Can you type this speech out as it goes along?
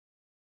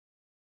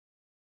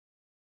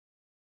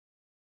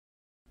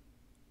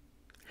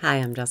Hi,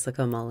 I'm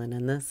Jessica Mullen,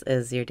 and this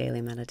is your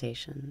daily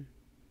meditation.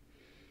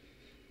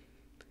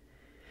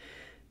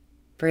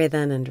 Breathe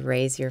in and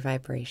raise your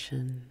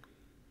vibration.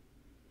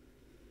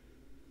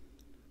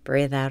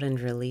 Breathe out and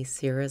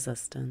release your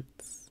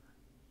resistance.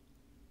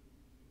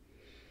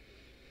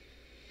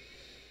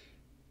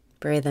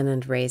 Breathe in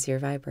and raise your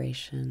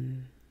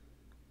vibration.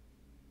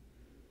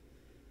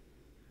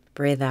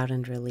 Breathe out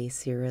and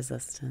release your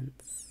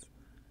resistance.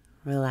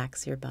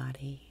 Relax your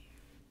body.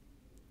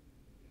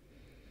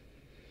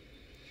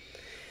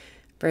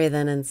 Breathe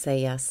in and say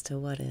yes to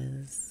what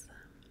is.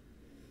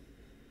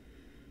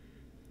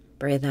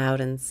 Breathe out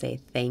and say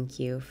thank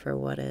you for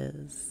what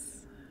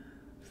is.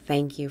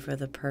 Thank you for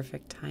the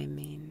perfect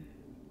timing.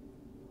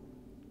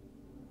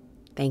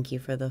 Thank you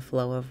for the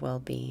flow of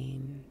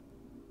well-being.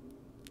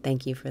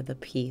 Thank you for the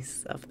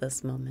peace of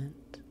this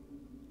moment.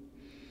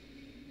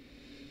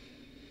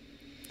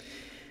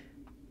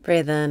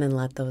 Breathe in and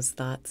let those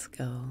thoughts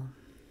go.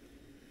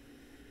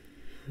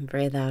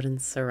 Breathe out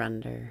and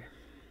surrender.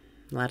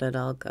 Let it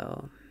all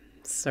go.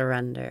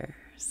 Surrender,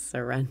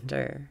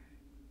 surrender.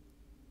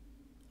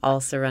 All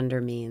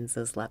surrender means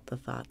is let the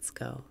thoughts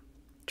go.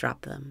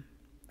 Drop them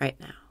right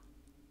now.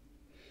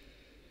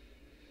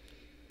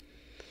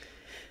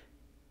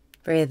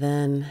 Breathe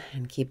in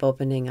and keep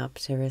opening up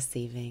to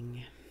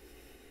receiving.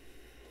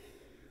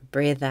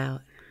 Breathe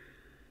out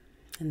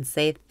and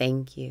say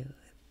thank you.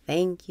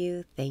 Thank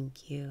you,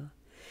 thank you.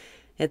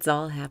 It's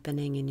all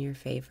happening in your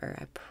favor,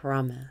 I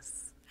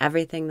promise.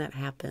 Everything that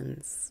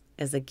happens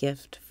is a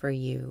gift for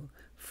you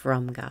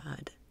from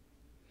God.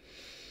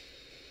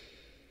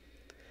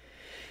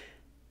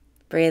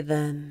 Breathe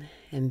in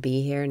and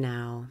be here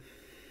now.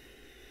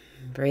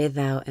 Breathe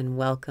out and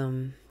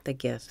welcome the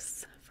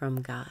gifts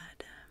from God.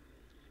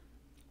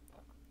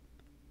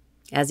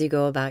 As you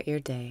go about your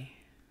day,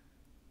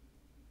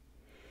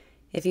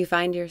 if you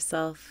find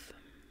yourself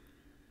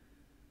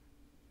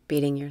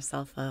beating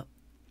yourself up,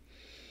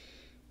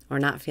 or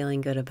not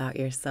feeling good about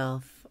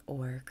yourself,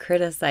 or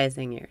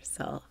criticizing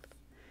yourself,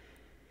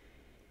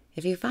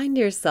 if you find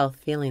yourself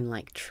feeling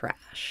like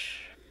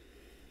trash,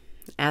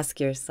 ask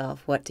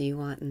yourself, what do you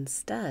want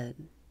instead?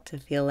 To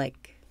feel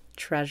like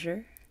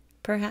treasure,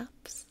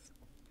 perhaps?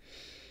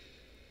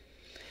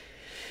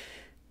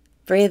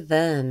 Breathe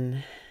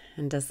in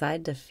and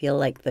decide to feel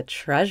like the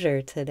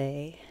treasure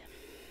today.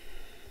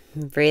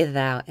 Breathe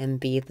out and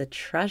be the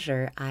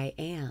treasure I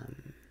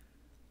am.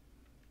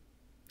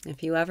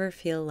 If you ever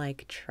feel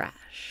like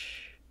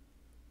trash,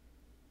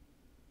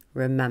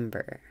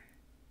 remember,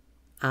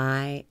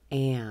 I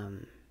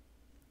am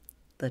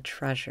the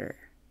treasure.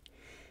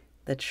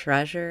 The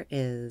treasure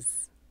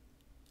is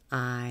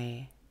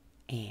I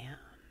am.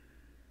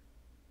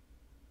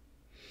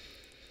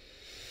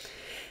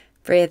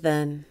 Breathe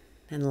in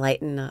and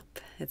lighten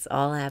up. It's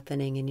all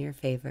happening in your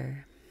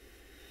favor.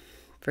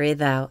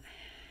 Breathe out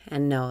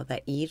and know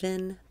that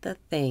even the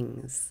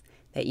things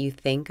that you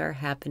think are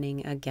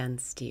happening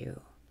against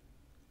you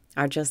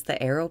are just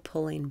the arrow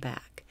pulling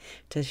back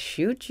to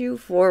shoot you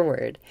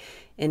forward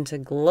into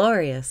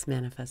glorious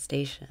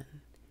manifestation.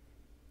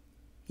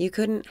 You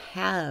couldn't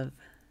have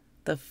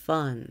the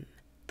fun,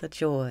 the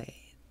joy,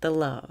 the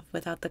love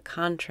without the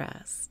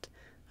contrast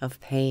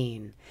of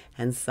pain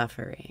and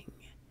suffering.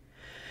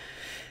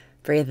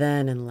 Breathe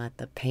in and let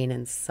the pain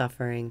and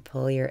suffering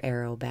pull your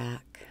arrow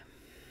back.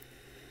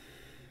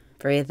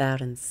 Breathe out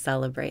and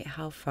celebrate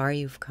how far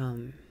you've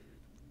come.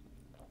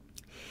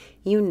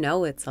 You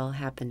know it's all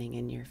happening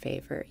in your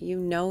favor. You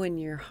know in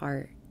your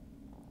heart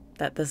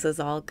that this is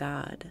all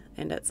God,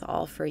 and it's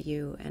all for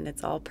you, and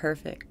it's all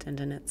perfect and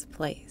in its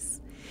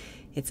place.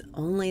 It's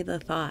only the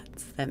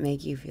thoughts that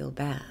make you feel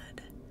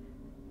bad.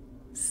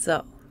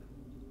 So,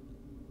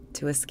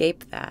 to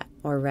escape that,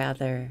 or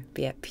rather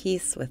be at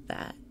peace with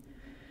that,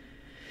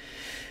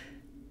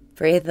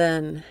 breathe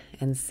in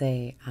and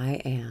say, I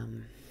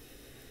am.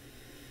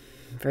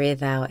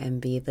 Breathe out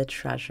and be the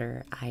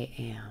treasure I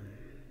am.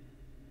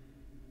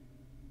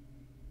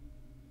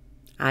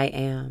 I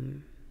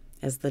am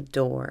is the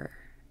door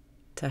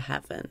to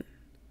heaven.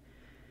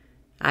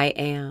 I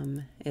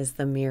am is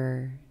the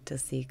mirror to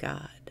see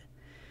God.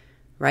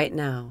 Right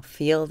now,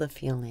 feel the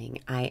feeling,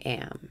 I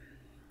am.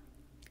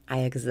 I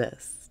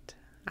exist.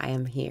 I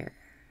am here.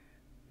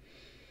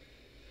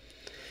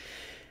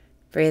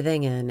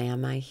 Breathing in,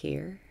 am I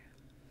here?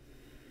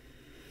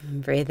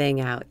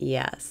 Breathing out,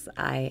 yes,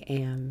 I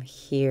am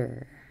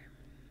here.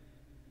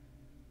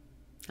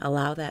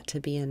 Allow that to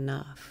be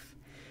enough.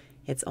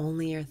 It's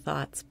only your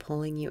thoughts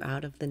pulling you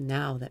out of the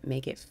now that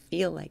make it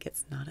feel like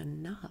it's not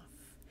enough.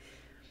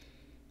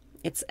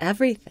 It's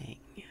everything.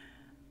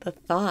 The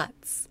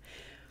thoughts.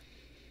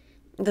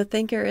 The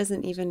thinker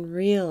isn't even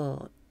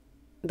real.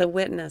 The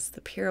witness,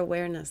 the pure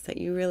awareness that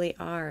you really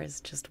are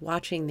is just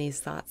watching these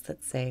thoughts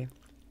that say,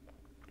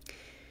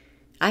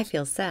 I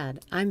feel sad.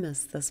 I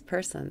miss this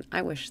person.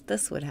 I wish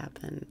this would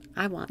happen.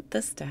 I want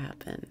this to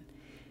happen.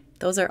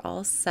 Those are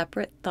all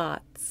separate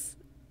thoughts,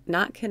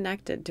 not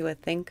connected to a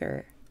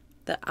thinker.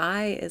 The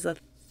I is a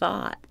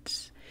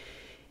thought.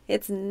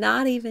 It's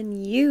not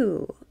even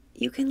you.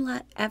 You can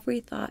let every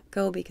thought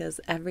go because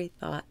every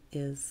thought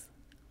is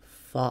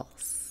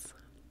false.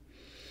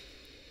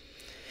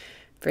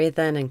 Breathe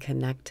in and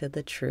connect to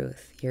the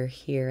truth. You're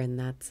here and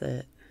that's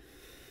it.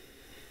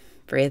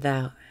 Breathe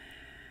out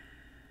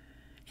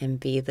and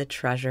be the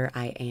treasure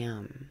I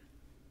am.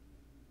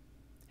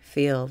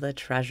 Feel the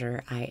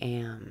treasure I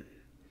am.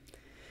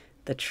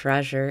 The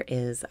treasure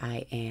is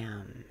I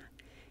am.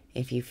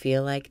 If you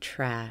feel like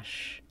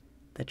trash,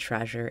 the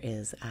treasure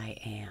is I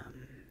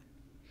am.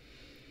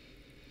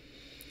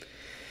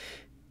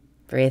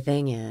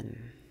 Breathing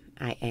in,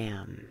 I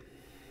am.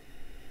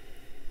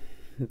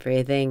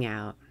 Breathing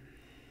out,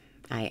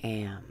 I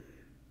am.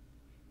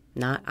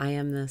 Not I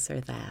am this or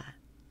that.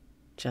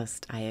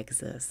 Just I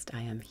exist.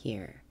 I am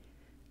here.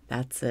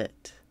 That's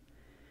it.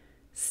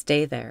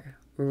 Stay there,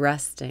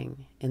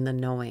 resting in the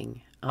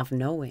knowing of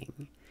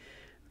knowing.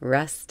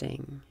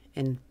 Resting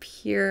in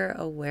pure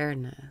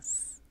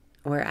awareness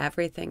where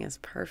everything is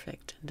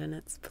perfect and in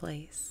its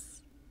place.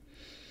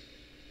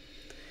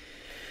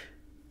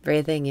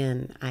 Breathing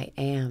in, I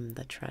am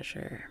the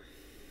treasure.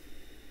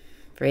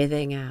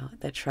 Breathing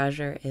out, the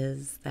treasure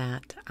is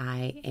that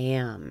I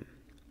am.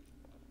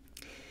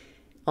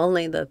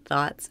 Only the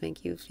thoughts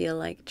make you feel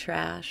like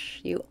trash.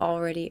 You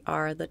already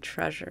are the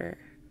treasure.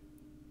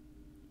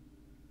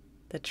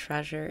 The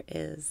treasure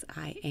is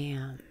I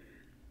am.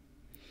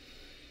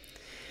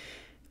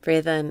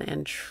 Breathe in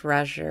and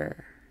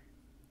treasure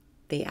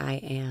the I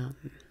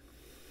am.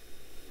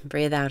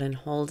 Breathe out and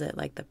hold it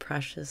like the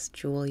precious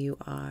jewel you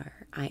are.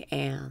 I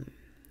am.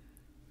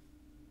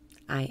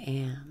 I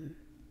am.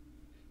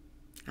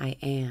 I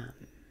am.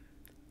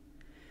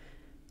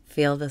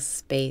 Feel the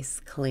space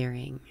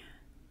clearing.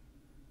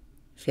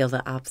 Feel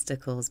the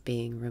obstacles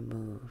being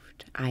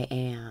removed. I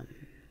am.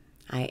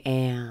 I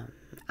am.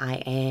 I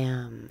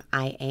am.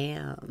 I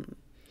am.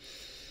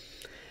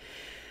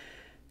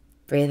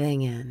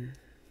 Breathing in.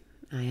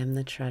 I am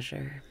the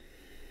treasure.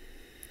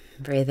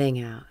 Breathing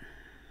out.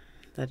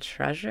 The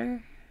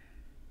treasure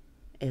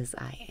is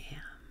I